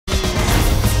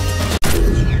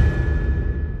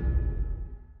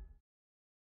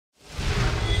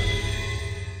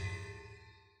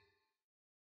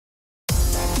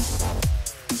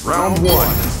Round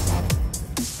one.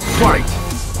 Fight!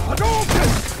 Hadouken!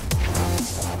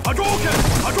 Hadouken!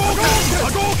 Hadouken!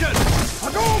 Hadouken!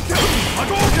 Hadouken!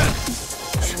 Hadouken!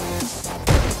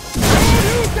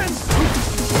 Hadouken!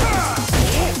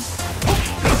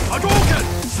 Hadouken!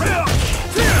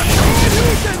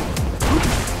 Hadouken!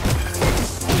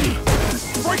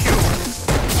 Break you!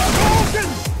 Hadouken!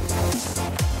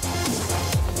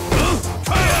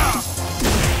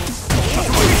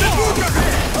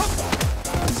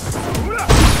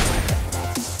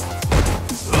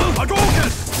 Hadouken!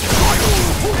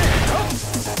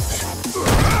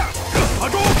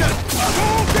 Hadouken!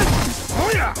 Hadouken! Oh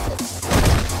yeah!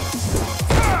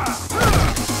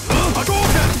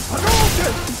 Hadouken!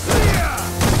 Hadouken!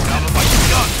 Now the fight's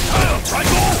begun!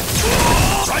 Triangle!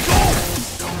 Triangle!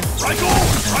 Triangle!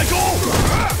 Triangle!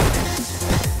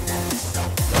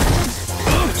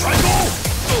 Triangle!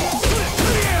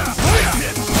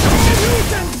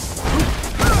 Hadouken!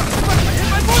 Hit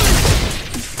my bullet!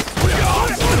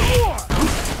 Hadouken!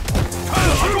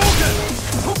 Hadouken!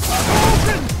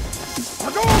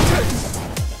 Hadouken!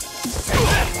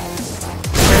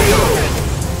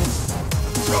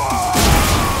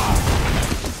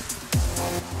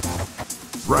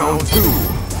 Round two.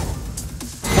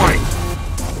 Fight!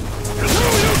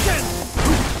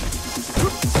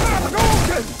 Hadouken!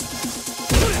 Hadouken!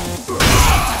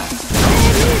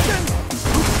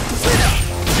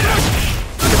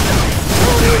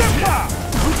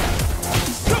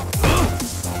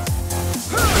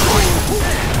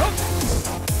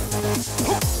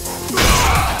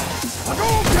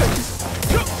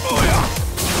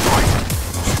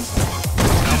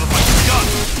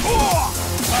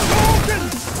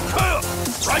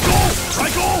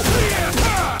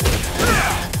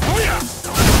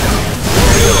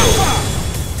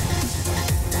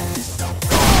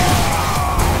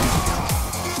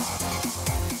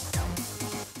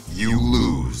 You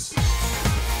lose.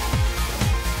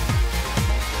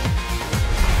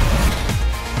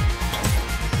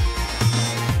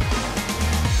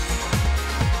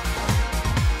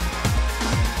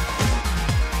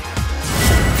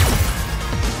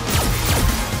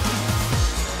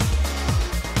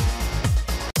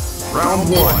 Round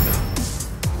one.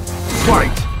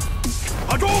 Fight!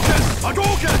 Hadouken!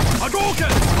 Hadouken!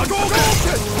 Hadouken!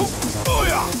 Hadouken! Oh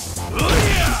yeah!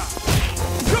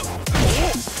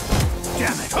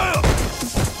 Damn it!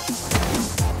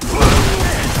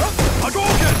 Hadouken!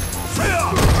 Hadouken!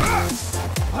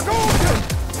 Hadouken!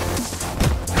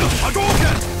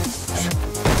 Hadouken!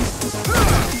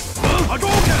 Hadouken!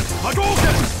 Hadouken!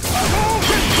 Hadouken!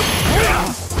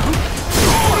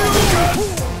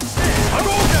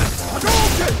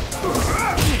 Hadouken!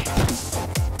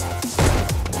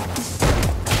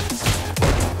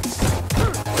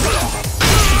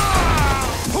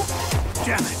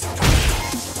 Damn it!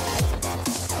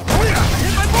 Oh yeah!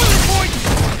 Hit my bullet point!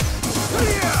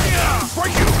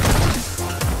 Break you!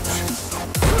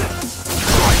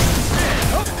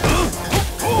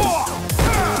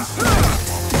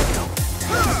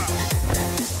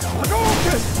 Hadouken!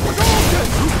 Hadouken! Hadouken!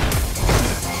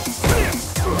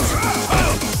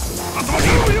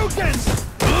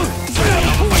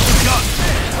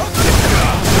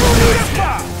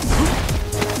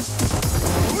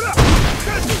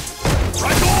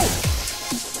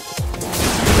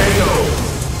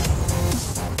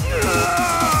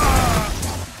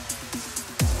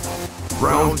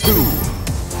 Round two.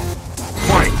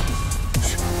 Fight!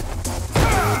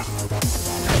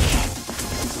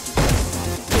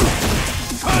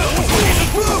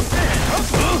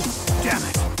 Damn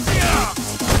it!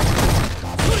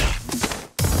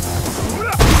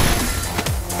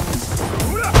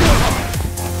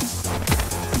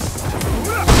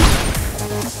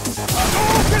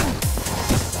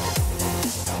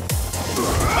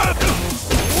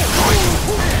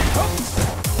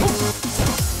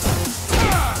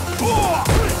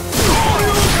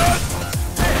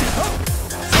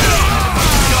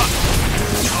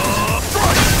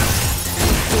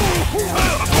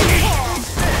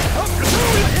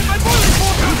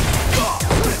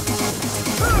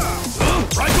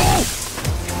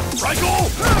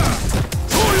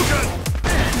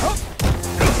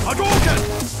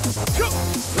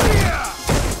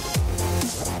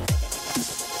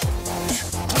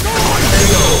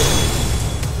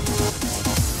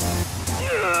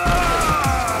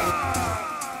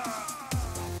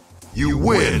 You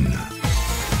win!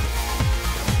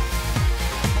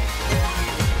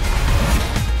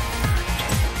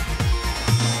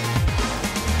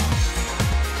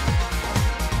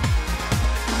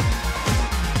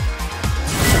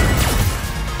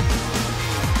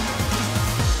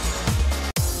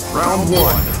 Round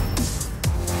one.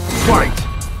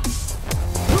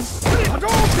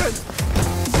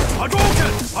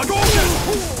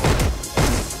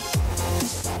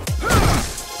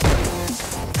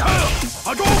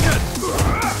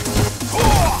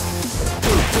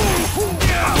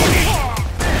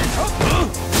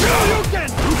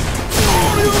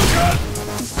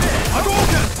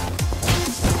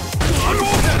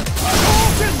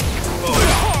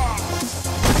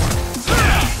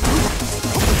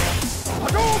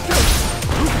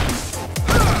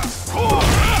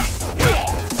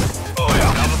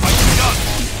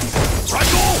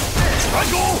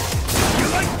 Triangle! You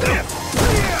like this?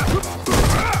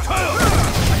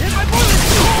 I hit my bullet!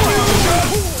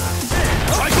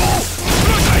 Triangle!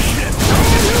 Nice hit!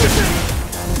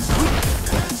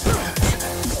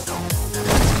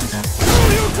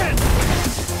 Shoryuken!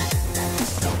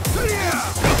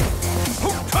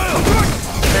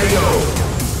 KO.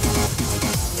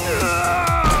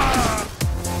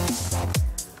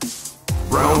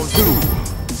 Round 2.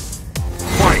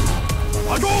 Fight!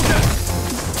 Hadouken!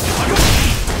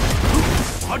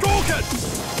 Hadouken!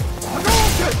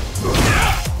 Hadouken! Hadouken!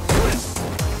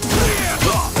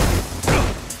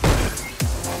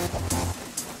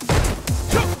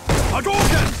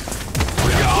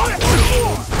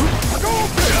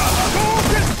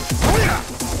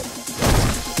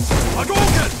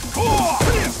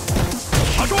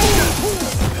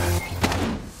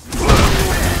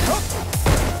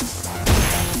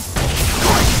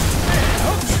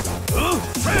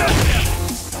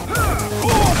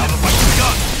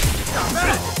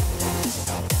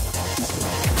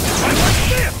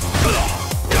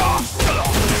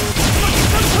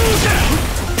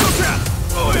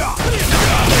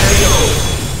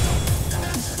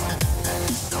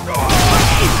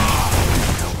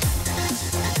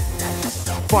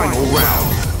 Final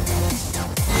round.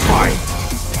 Fight!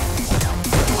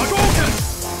 Hadouken!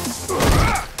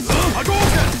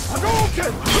 Hadouken!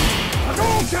 Hadouken!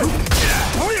 Hadouken!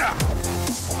 Oh yeah!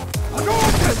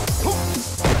 Hadouken!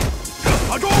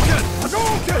 Hadouken!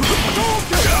 Hadouken!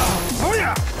 Hadouken! Oh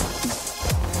yeah!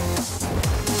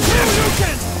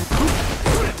 Shoryuken!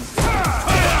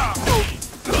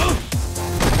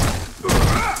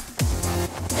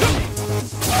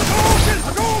 Hadouken!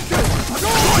 Hadouken!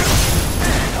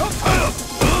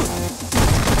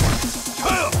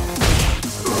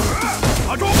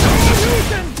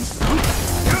 Hadouken!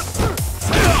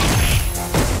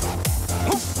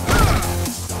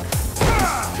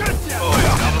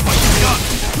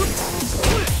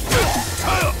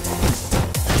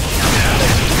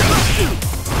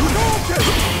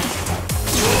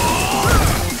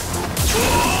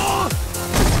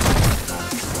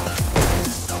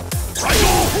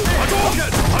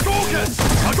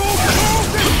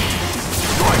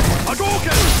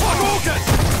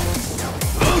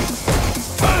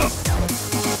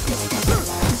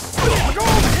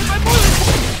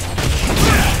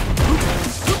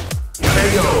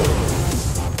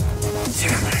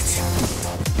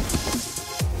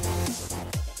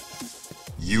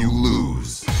 You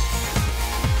lose.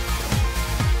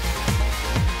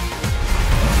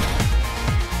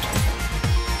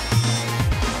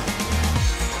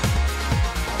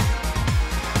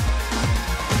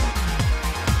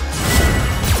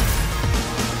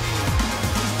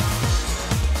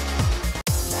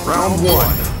 Round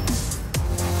 1.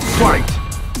 Fight!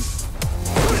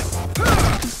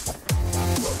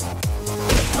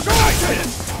 Hadouken!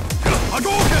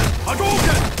 Hadouken!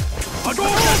 Hadouken!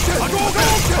 Hadouken!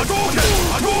 Hadouken!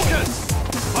 Hadouken!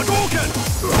 Hadouken!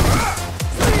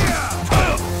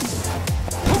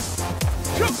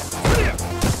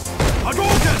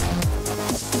 Hadouken!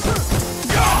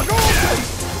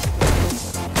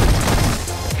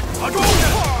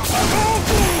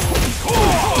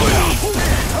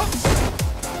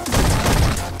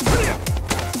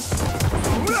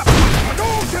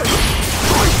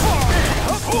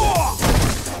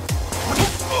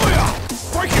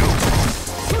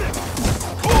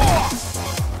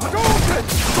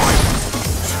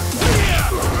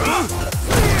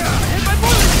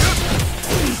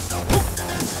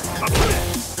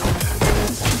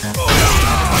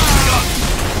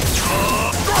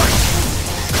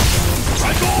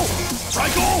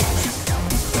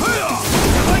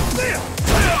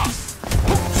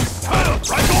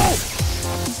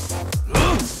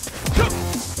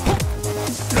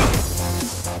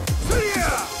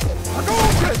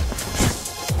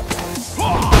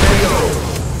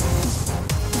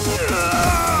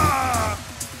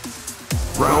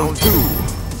 Round 2.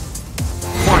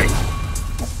 Fight!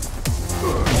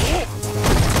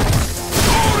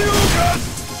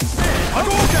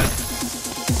 Hadouken!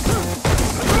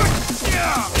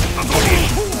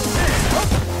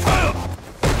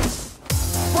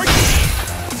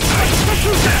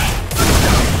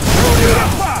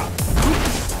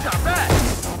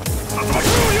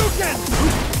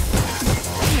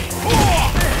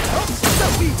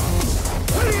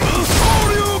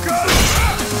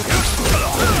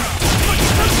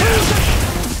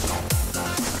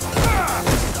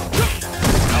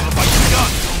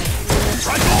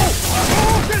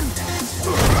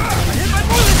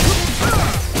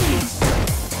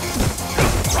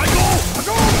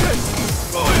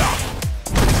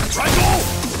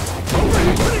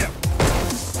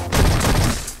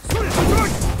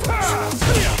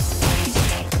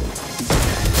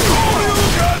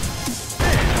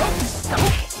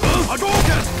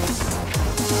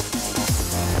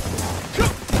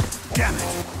 Damn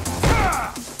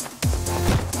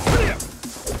it!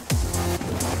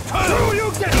 Who you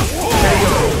get?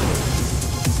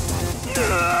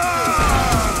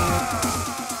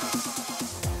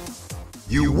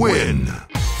 You win!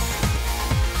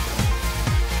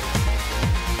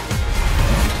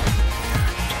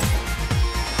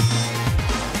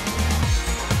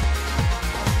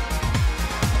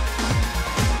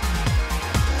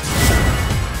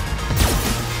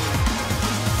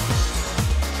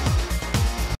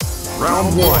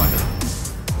 Round 1.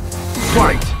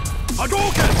 Fight!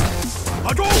 Hadouken!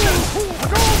 Hadouken!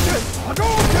 Hadouken!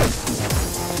 Hadouken!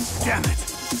 Damn it!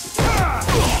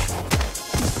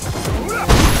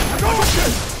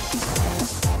 Hadouken!